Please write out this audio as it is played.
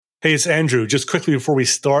Hey, it's Andrew. Just quickly before we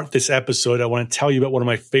start this episode, I want to tell you about one of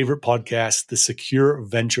my favorite podcasts, the Secure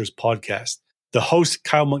Ventures podcast. The host,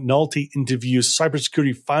 Kyle McNulty, interviews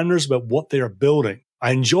cybersecurity founders about what they are building.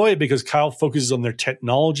 I enjoy it because Kyle focuses on their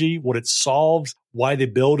technology, what it solves, why they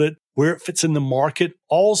build it, where it fits in the market.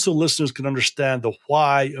 Also, listeners can understand the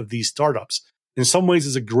why of these startups. In some ways,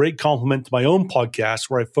 it's a great complement to my own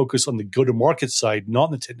podcast where I focus on the go-to-market side, not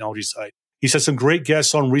on the technology side. He's had some great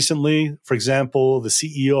guests on recently. For example, the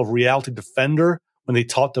CEO of Reality Defender, when they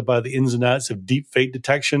talked about the ins and outs of deep fake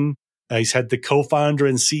detection. He's had the co-founder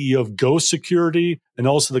and CEO of Ghost Security, and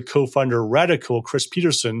also the co-founder of Radical, Chris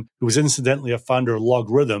Peterson, who was incidentally a founder of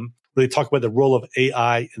LogRhythm, where they talk about the role of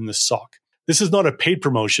AI in the SOC. This is not a paid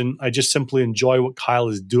promotion. I just simply enjoy what Kyle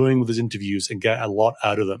is doing with his interviews and get a lot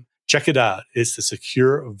out of them. Check it out. It's the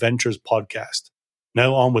Secure Ventures podcast.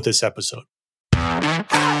 Now on with this episode.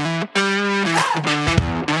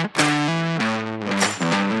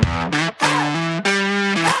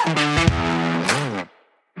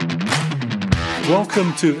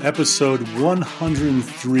 Welcome to episode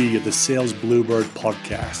 103 of the Sales Bluebird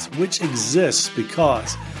podcast, which exists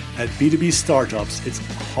because at B2B startups, it's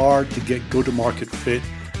hard to get go-to-market fit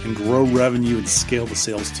and grow revenue and scale the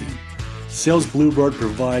sales team. Sales Bluebird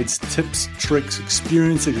provides tips, tricks,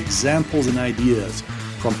 experiences, examples, and ideas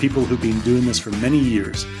from people who've been doing this for many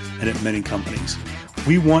years and at many companies.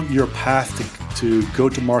 We want your path to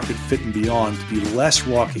go-to-market fit and beyond to be less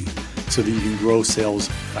rocky so that you can grow sales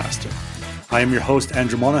faster. I am your host,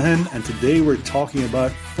 Andrew Monahan, and today we're talking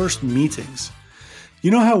about first meetings.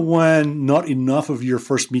 You know how when not enough of your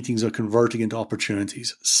first meetings are converting into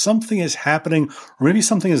opportunities, something is happening, or maybe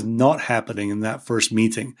something is not happening in that first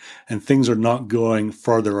meeting, and things are not going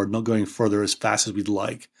further or not going further as fast as we'd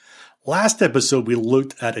like. Last episode, we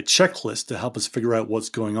looked at a checklist to help us figure out what's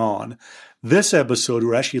going on. This episode,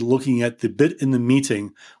 we're actually looking at the bit in the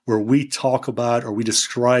meeting where we talk about or we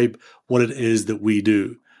describe what it is that we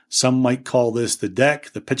do. Some might call this the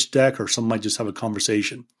deck, the pitch deck, or some might just have a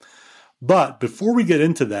conversation. But before we get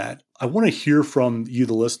into that, I want to hear from you,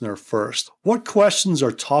 the listener, first. What questions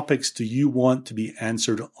or topics do you want to be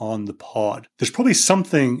answered on the pod? There's probably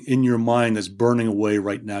something in your mind that's burning away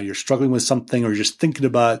right now. You're struggling with something, or you're just thinking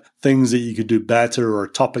about things that you could do better, or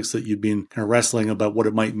topics that you've been kind of wrestling about what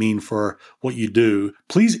it might mean for what you do.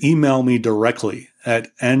 Please email me directly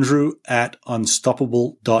at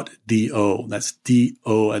andrew@unstoppable.do. That's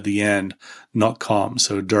D-O at the end, not com.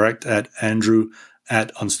 So direct at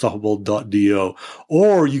andrew@unstoppable.do.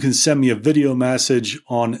 Or you can send me a video message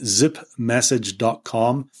on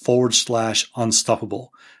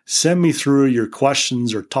zipmessage.com/unstoppable. Send me through your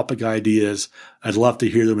questions or topic ideas. I'd love to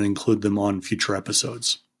hear them and include them on future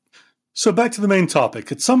episodes. So back to the main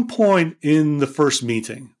topic. At some point in the first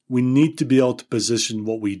meeting, we need to be able to position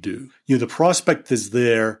what we do. The prospect is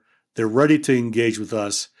there. They're ready to engage with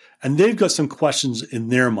us. And they've got some questions in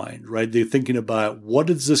their mind, right? They're thinking about, what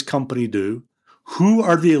does this company do? Who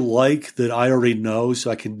are they like that I already know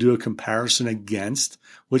so I can do a comparison against?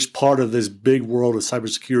 Which part of this big world of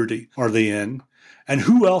cybersecurity are they in? And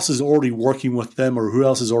who else is already working with them, or who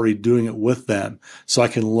else is already doing it with them, so I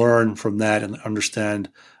can learn from that and understand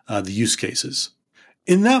the use cases.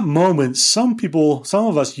 In that moment, some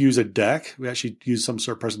of us use a deck. We actually use some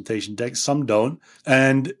sort of presentation deck. Some don't.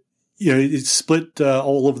 And it's split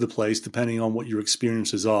all over the place depending on what your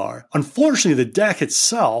experiences are. Unfortunately, the deck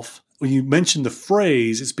itself, when you mention the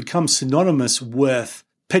phrase, it's become synonymous with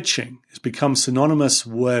pitching. It's become synonymous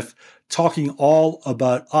with talking all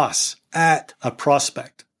about us at a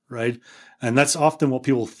prospect, right? And that's often what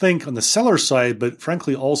people think on the seller side, but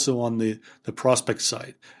frankly, also on the prospect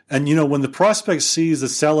side. And, when the prospect sees the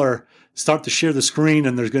seller start to share the screen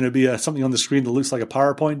and there's going to be something on the screen that looks like a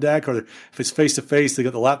PowerPoint deck, or if it's face-to-face, they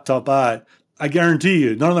got the laptop out, I guarantee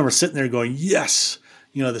you, none of them are sitting there going, yes,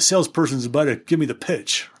 the salesperson's about to give me the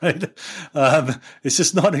pitch, right? It's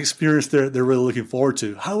just not an experience they're really looking forward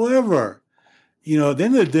to. However, at the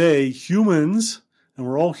end of the day, humans, and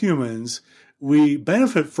we're all humans, we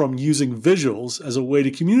benefit from using visuals as a way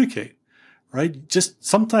to communicate, right?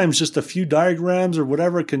 Sometimes just a few diagrams or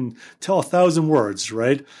whatever can tell 1,000 words,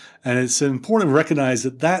 right? And it's important to recognize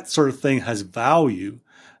that sort of thing has value.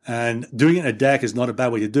 And doing it in a deck is not a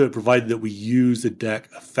bad way to do it, provided that we use the deck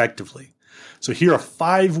effectively. So here are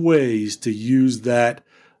 5 ways to use that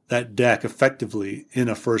deck effectively in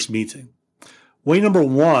a first meeting. Way number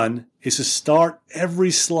 1 is to start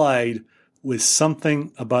every slide with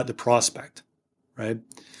something about the prospect. right?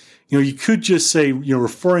 You could just say,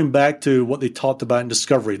 referring back to what they talked about in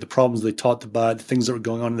Discovery, the problems they talked about, the things that were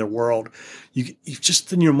going on in their world. You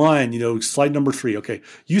just in your mind, slide number 3. Okay,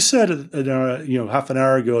 you said, half an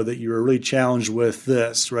hour ago that you were really challenged with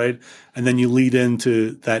this, right? And then you lead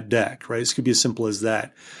into that deck, right? This could be as simple as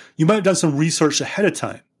that. You might have done some research ahead of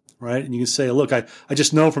time, right? And you can say, look, I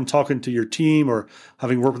just know from talking to your team or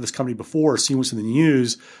having worked with this company before or seeing what's in the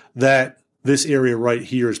news that this area right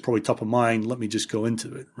here is probably top of mind. Let me just go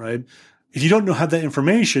into it, right? If you don't have that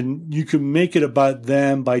information, you can make it about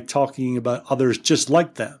them by talking about others just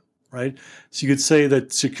like them, right? So you could say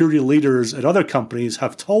that security leaders at other companies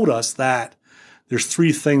have told us that there's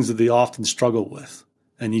 3 things that they often struggle with.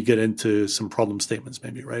 And you get into some problem statements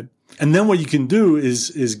maybe, right? And then what you can do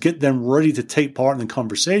is get them ready to take part in the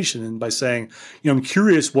conversation. And by saying, I'm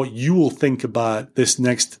curious what you will think about this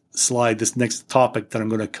next slide, this next topic that I'm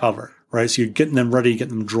going to cover, right? So you're getting them ready,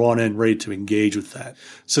 getting them drawn in, ready to engage with that.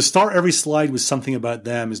 So start every slide with something about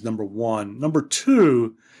them is number 1. Number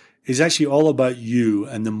 2 is actually all about you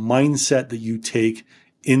and the mindset that you take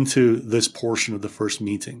into this portion of the first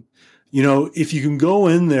meeting. If you can go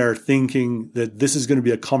in there thinking that this is going to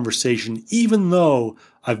be a conversation, even though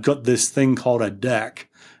I've got this thing called a deck,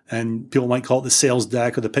 and people might call it the sales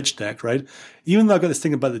deck or the pitch deck, right? Even though I've got this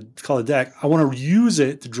thing called a deck, I want to use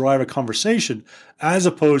it to drive a conversation as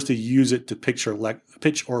opposed to use it to pitch or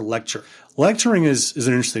lecture. Lecturing is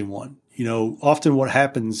an interesting one. Often what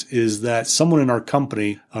happens is that someone in our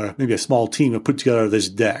company, or maybe a small team, have put together this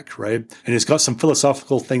deck, right? And it's got some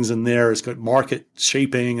philosophical things in there. It's got market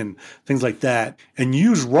shaping and things like that. And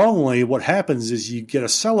used wrongly, what happens is you get a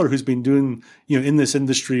seller who's been doing, in this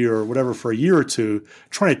industry or whatever for a year or two,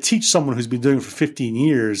 trying to teach someone who's been doing it for 15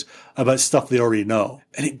 years about stuff they already know.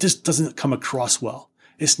 And it just doesn't come across well.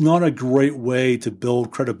 It's not a great way to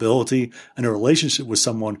build credibility and a relationship with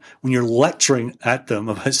someone when you're lecturing at them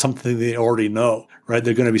about something they already know, right?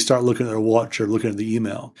 They're going to start looking at their watch or looking at the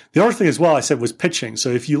email. The other thing as well I said was pitching. So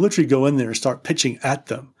if you literally go in there and start pitching at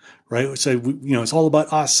them, right? Say, it's all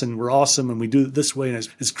about us and we're awesome and we do it this way and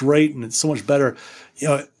it's great and it's so much better.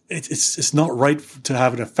 It's not right to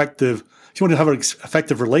have an effective. If you want to have an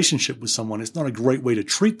effective relationship with someone, it's not a great way to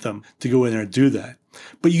treat them to go in there and do that.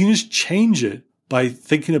 But you can just change it by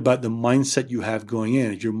thinking about the mindset you have going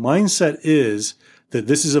in. If your mindset is that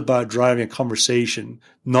this is about driving a conversation,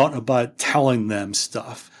 not about telling them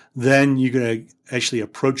stuff, then you're going to actually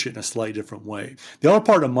approach it in a slightly different way. The other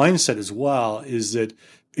part of mindset as well is that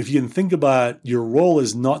if you can think about your role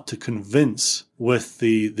is not to convince with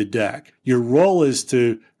the deck. Your role is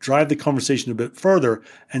to drive the conversation a bit further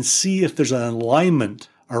and see if there's an alignment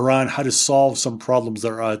around how to solve some problems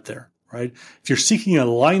that are out there. Right? If you're seeking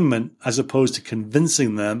alignment as opposed to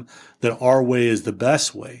convincing them that our way is the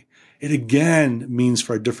best way, it again means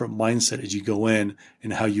for a different mindset as you go in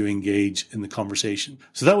and how you engage in the conversation.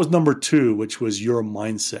 So that was number 2, which was your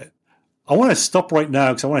mindset. I want to stop right now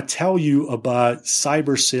because I want to tell you about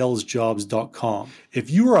cybersalesjobs.com. If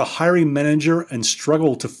you are a hiring manager and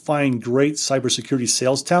struggle to find great cybersecurity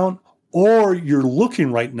sales talent, or you're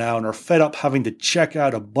looking right now and are fed up having to check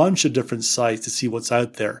out a bunch of different sites to see what's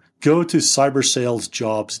out there, go to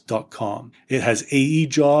cybersalesjobs.com. It has AE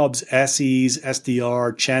jobs, SEs,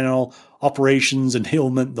 SDR, channel, operations,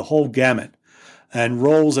 enablement, the whole gamut, and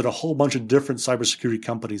roles at a whole bunch of different cybersecurity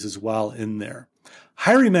companies as well in there.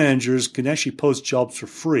 Hiring managers can actually post jobs for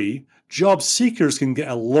free. Job seekers can get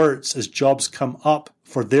alerts as jobs come up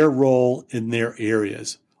for their role in their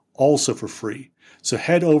areas, also for free. So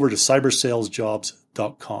head over to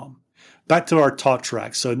cybersalesjobs.com. Back to our talk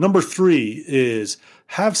track. So number 3 is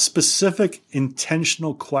have specific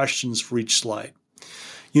intentional questions for each slide.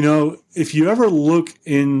 If you ever look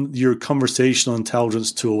in your conversational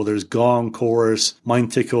intelligence tool, whether it's Gong, Chorus,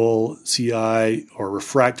 MindTickle, CI, or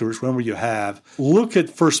Refractor, whatever you have, look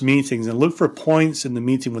at first meetings and look for points in the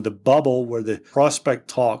meeting where the bubble where the prospect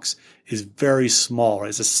talks is very small. Right?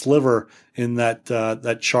 It's a sliver in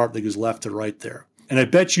that chart that goes left to right there. And I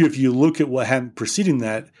bet you if you look at what happened preceding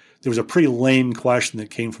that, there was a pretty lame question that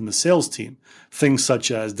came from the sales team. Things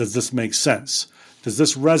such as, does this make sense? Does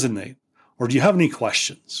this resonate? Or do you have any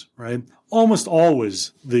questions, right? Almost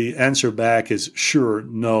always the answer back is sure,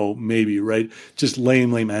 no, maybe, right? Just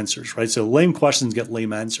lame answers, right? So lame questions get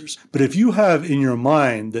lame answers. But if you have in your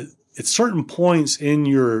mind that at certain points in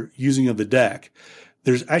your using of the deck,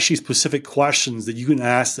 there's actually specific questions that you can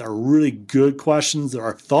ask that are really good questions, that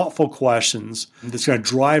are thoughtful questions, that's going to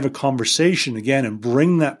drive a conversation again and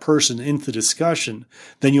bring that person into the discussion,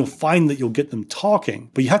 then you'll find that you'll get them talking.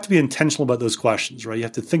 But you have to be intentional about those questions, right? You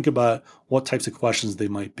have to think about what types of questions they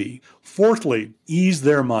might be. Fourthly, ease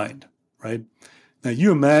their mind, right? Now,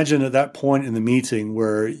 you imagine at that point in the meeting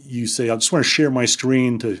where you say, I just want to share my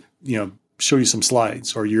screen to, show you some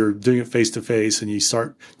slides, or you're doing it face to face and you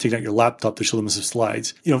start taking out your laptop to show them some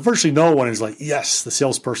slides. Virtually no one is like, yes, the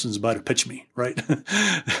salesperson's about to pitch me, right?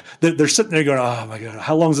 They're sitting there going, oh my God,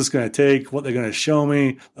 how long is this going to take? What they're going to show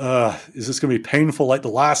me? Is this going to be painful like the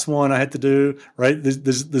last one I had to do, right?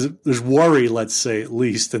 There's worry, let's say, at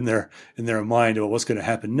least in their mind about what's going to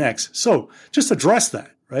happen next. So just address that.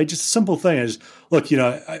 Right? Just a simple thing is, look,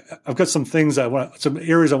 I've got some things some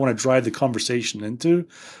areas I want to drive the conversation into.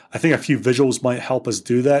 I think a few visuals might help us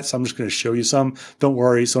do that. So I'm just going to show you some. Don't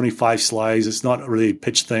worry. It's only 5 slides. It's not really a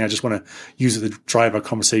pitch thing. I just want to use it to drive our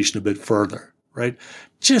conversation a bit further, right?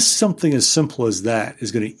 Just something as simple as that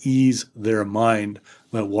is going to ease their mind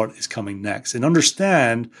about what is coming next, and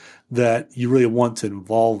understand that you really want to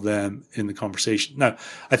involve them in the conversation. Now,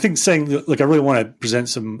 I think saying, look, I really want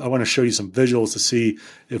to I want to show you some visuals to see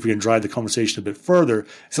if we can drive the conversation a bit further.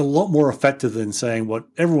 It's a lot more effective than saying what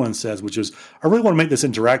everyone says, which is, I really want to make this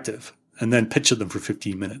interactive, and then pitch at them for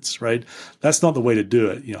 15 minutes, right? That's not the way to do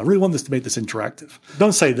it. I really want this to make this interactive.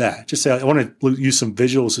 Don't say that. Just say, I want to use some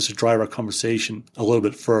visuals just to drive our conversation a little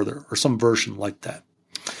bit further, or some version like that.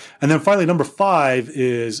 And then finally, number 5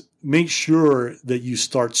 is make sure that you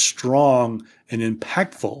start strong and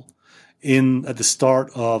impactful at the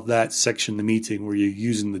start of that section of the meeting where you're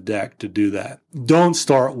using the deck to do that. Don't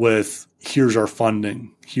start with, here's our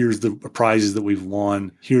funding, here's the prizes that we've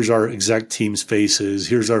won, here's our exec team's faces,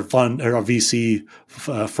 here's our VC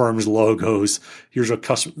firm's logos, here's our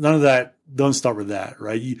customer. None of that. Don't start with that,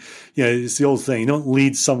 right? It's the old thing. You don't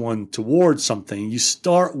lead someone towards something. You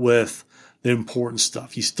start with the important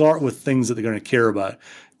stuff. You start with things that they're going to care about.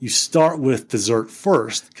 You start with dessert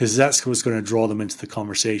first, because that's what's going to draw them into the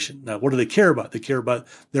conversation. Now, what do they care about? They care about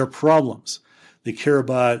their problems. They care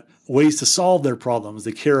about ways to solve their problems.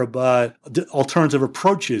 They care about alternative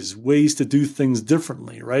approaches, ways to do things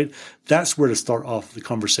differently, right? That's where to start off the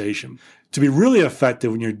conversation. To be really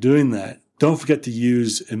effective when you're doing that, don't forget to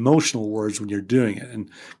use emotional words when you're doing it. And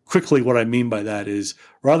quickly, what I mean by that is,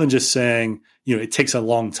 rather than just saying, it takes a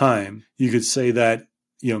long time, you could say that,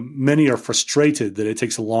 many are frustrated that it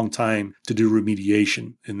takes a long time to do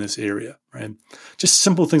remediation in this area, right? Just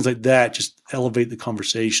simple things like that just elevate the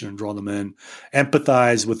conversation and draw them in.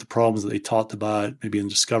 Empathize with the problems that they talked about, maybe in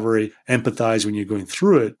discovery. Empathize when you're going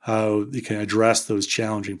through it, how you can address those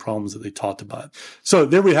challenging problems that they talked about. So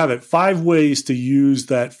there we have it. 5 ways to use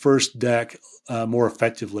that first deck more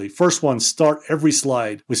effectively. First one, start every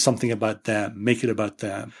slide with something about them. Make it about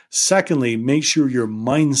them. Secondly, make sure your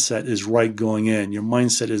mindset is right going in. Your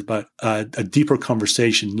mindset is about a deeper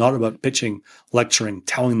conversation, not about pitching, lecturing,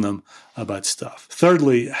 telling them about stuff.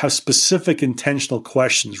 Thirdly, have specific intentional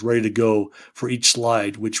questions ready to go for each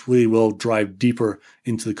slide, which really will drive deeper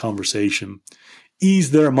into the conversation.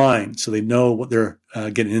 Ease their mind so they know what they're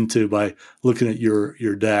getting into by looking at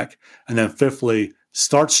your deck. And then fifthly,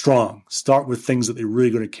 start strong. Start with things that they're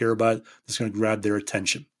really going to care about that's going to grab their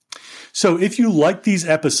attention. So if you like these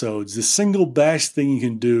episodes, the single best thing you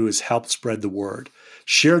can do is help spread the word.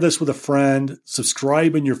 Share this with a friend,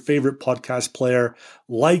 subscribe in your favorite podcast player,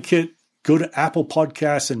 like it, go to Apple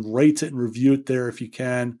Podcasts and rate it and review it there if you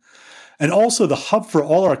can. And also the hub for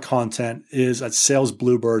all our content is at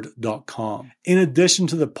salesbluebird.com. In addition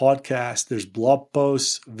to the podcast, there's blog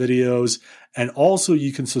posts, videos, and also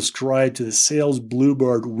you can subscribe to the Sales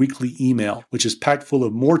Bluebird weekly email, which is packed full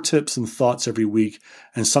of more tips and thoughts every week,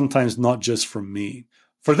 and sometimes not just from me.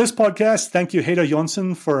 For this podcast, thank you, Heda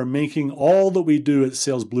Jonsson, for making all that we do at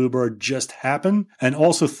Sales Bluebird just happen. And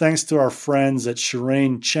also thanks to our friends at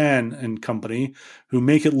Shireen Chan and Company, who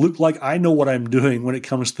make it look like I know what I'm doing when it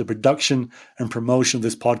comes to the production and promotion of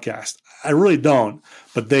this podcast. I really don't,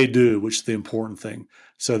 but they do, which is the important thing.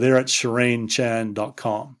 So they're at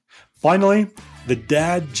shireenchan.com. Finally, the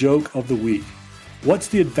dad joke of the week. What's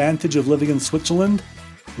the advantage of living in Switzerland?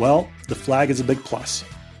 Well, the flag is a big plus.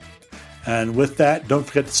 And with that, don't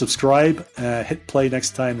forget to subscribe, hit play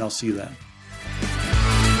next time, and I'll see you then.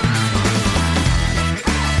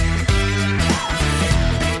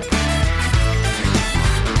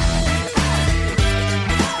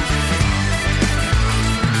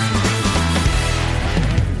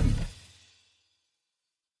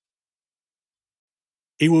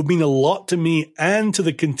 It would mean a lot to me and to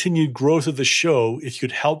the continued growth of the show if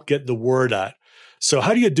you'd help get the word out. So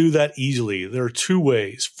how do you do that easily? There are 2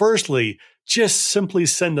 ways. Firstly, just simply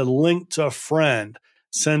send a link to a friend.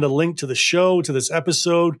 Send a link to the show, to this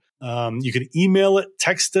episode. You can email it,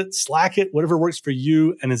 text it, Slack it, whatever works for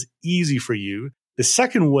you and is easy for you. The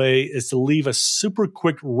second way is to leave a super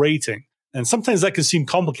quick rating. And sometimes that can seem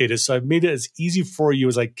complicated, so I've made it as easy for you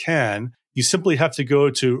as I can. you simply have to go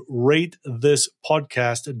to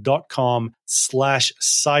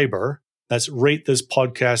ratethispodcast.com/cyber. That's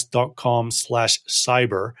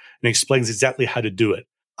ratethispodcast.com/cyber, and it explains exactly how to do it.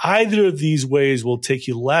 Either of these ways will take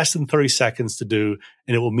you less than 30 seconds to do,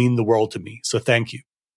 and it will mean the world to me. So thank you.